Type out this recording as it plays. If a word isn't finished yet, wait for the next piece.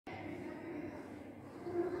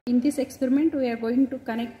In this experiment, we are going to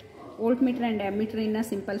connect voltmeter and ammeter in a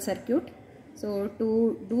simple circuit. So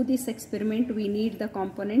to do this experiment, we need the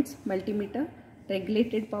components multimeter,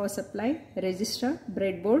 regulated power supply, resistor,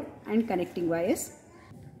 breadboard and connecting wires.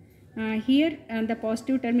 Here the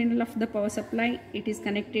positive terminal of the power supply, it is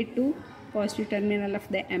connected to positive terminal of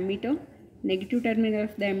the ammeter. Negative terminal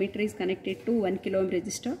of the ammeter is connected to 1 kilo ohm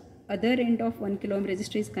resistor. Other end of 1 kilo ohm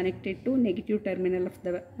resistor is connected to negative terminal of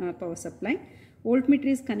the power supply. Voltmeter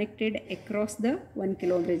is connected across the 1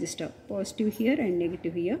 kilo ohm resistor, positive here and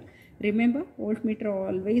negative here. Remember, voltmeter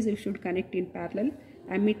always you should connect in parallel,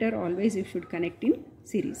 ammeter always you should connect in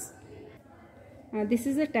series. This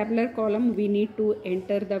is a tabular column. We need to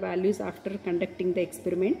enter the values after conducting the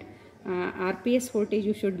experiment. RPS voltage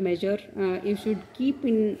you should measure. You should keep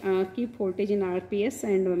voltage in RPS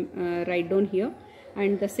and write down here.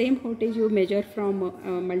 And the same voltage you measure from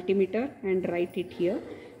multimeter and write it here.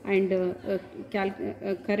 And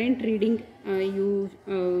current reading you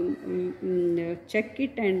check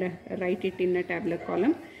it and write it in a tabular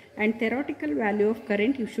column. And theoretical value of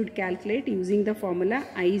current you should calculate using the formula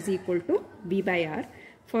I is equal to V by R.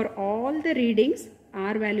 For all the readings,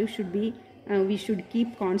 R value should be, we should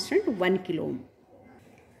keep constant 1 kilo ohm.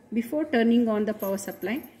 Before turning on the power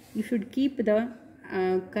supply, you should keep the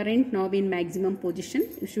current knob in maximum position.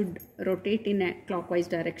 You should rotate in a clockwise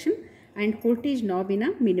direction and voltage knob in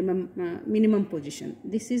a minimum position.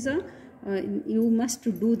 This is a, you must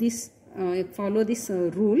do this, follow this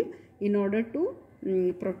rule in order to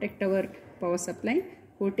protect our power supply.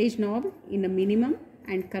 Voltage knob in a minimum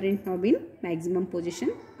and current knob in maximum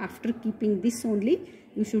position. After keeping this only,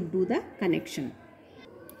 you should do the connection.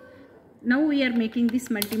 Now we are making this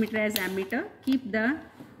multimeter as ammeter. Keep the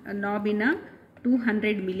knob in a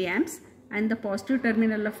 200 milliamps and the positive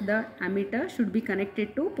terminal of the ammeter should be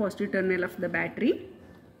connected to positive terminal of the battery.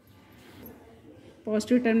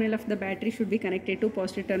 Positive terminal of the battery should be connected to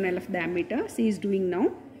positive terminal of the ammeter. She is doing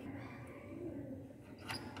now.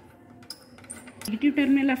 Negative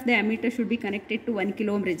terminal of the ammeter should be connected to 1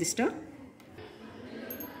 kilo ohm resistor.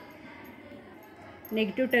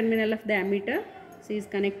 Negative terminal of the ammeter, she is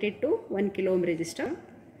connected to 1 kilo ohm resistor.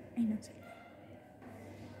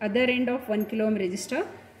 Other end of 1 kilo ohm resistor,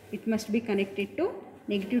 it must be connected to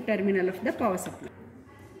negative terminal of the power supply.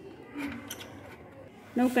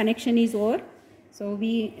 Now connection is over. So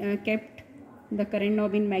we kept the current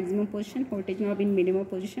knob in maximum position, voltage knob in minimum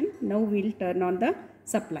position. Now we will turn on the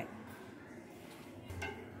supply.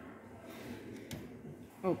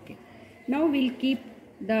 Okay. Now we will keep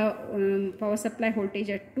the power supply voltage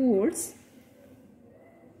at 2 volts.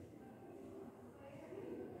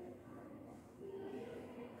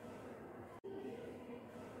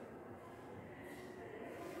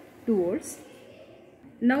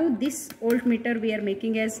 Now this voltmeter we are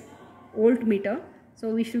making as voltmeter. So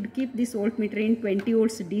we should keep this voltmeter in 20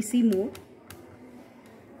 volts DC mode.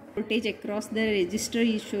 Voltage across the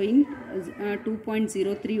resistor is showing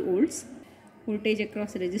 2.03 volts. Voltage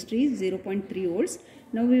across resistor is 0.3 volts.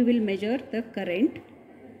 Now we will measure the current.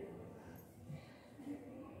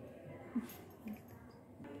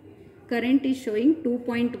 Current is showing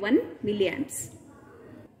 2.1 milliamps.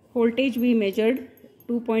 Voltage we measured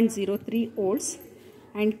 2.03 volts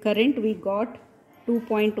and current we got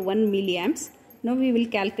 2.1 milliamps. Now we will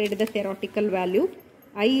calculate the theoretical value.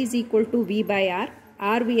 I is equal to V by R.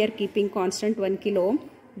 R we are keeping constant 1 kilo ohm.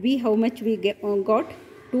 V how much we got?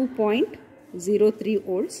 2.03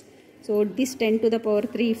 volts. So this 10 to the power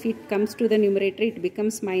 3, if it comes to the numerator, it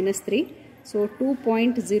becomes minus 3. So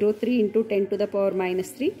 2.03 into 10 to the power minus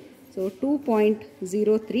 3. So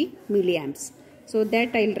 2.03 milliamps. So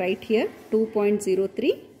that I will write here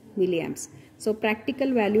 2.03 milliamps. So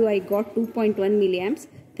practical value I got 2.1 milliamps.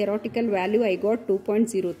 Theoretical value I got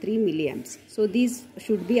 2.03 milliamps. So these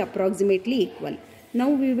should be approximately equal. Now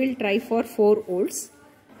we will try for 4 volts.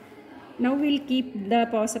 Now we will keep the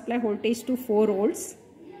power supply voltage to 4 volts.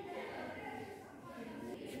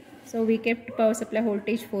 So we kept power supply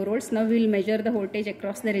voltage 4 volts. Now we will measure the voltage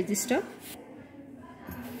across the resistor.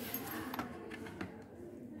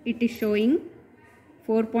 It is showing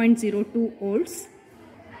 4.02 volts.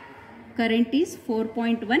 Current is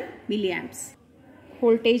 4.1 milliamps.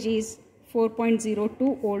 Voltage is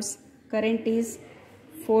 4.02 volts. Current is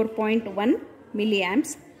 4.1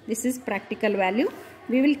 milliamps. This is practical value.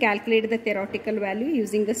 We will calculate the theoretical value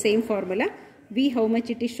using the same formula. V how much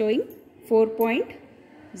it is showing?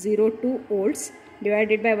 4.02 volts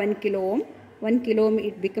divided by 1 kilo ohm. 1 kilo ohm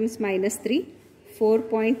it becomes minus 3.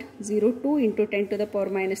 4.02 into 10 to the power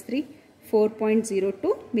minus 3.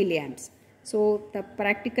 4.02 milliamps. So the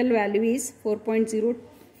practical value is 4.1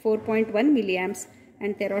 milliamps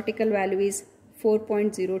and theoretical value is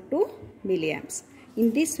 4.02 milliamps.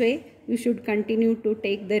 In this way, you should continue to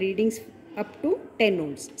take the readings up to 10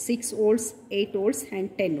 volts, 6 volts, 8 volts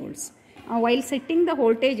and 10 volts. While setting the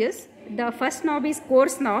voltages, the first knob is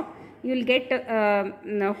coarse knob. You will get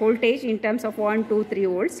voltage in terms of 1, 2, 3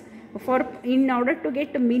 volts. In order to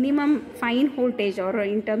get minimum fine voltage or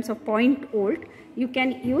in terms of 0.0 volt, you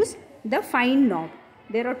can use the fine knob.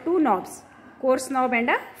 There are two knobs, coarse knob and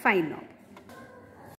a fine knob.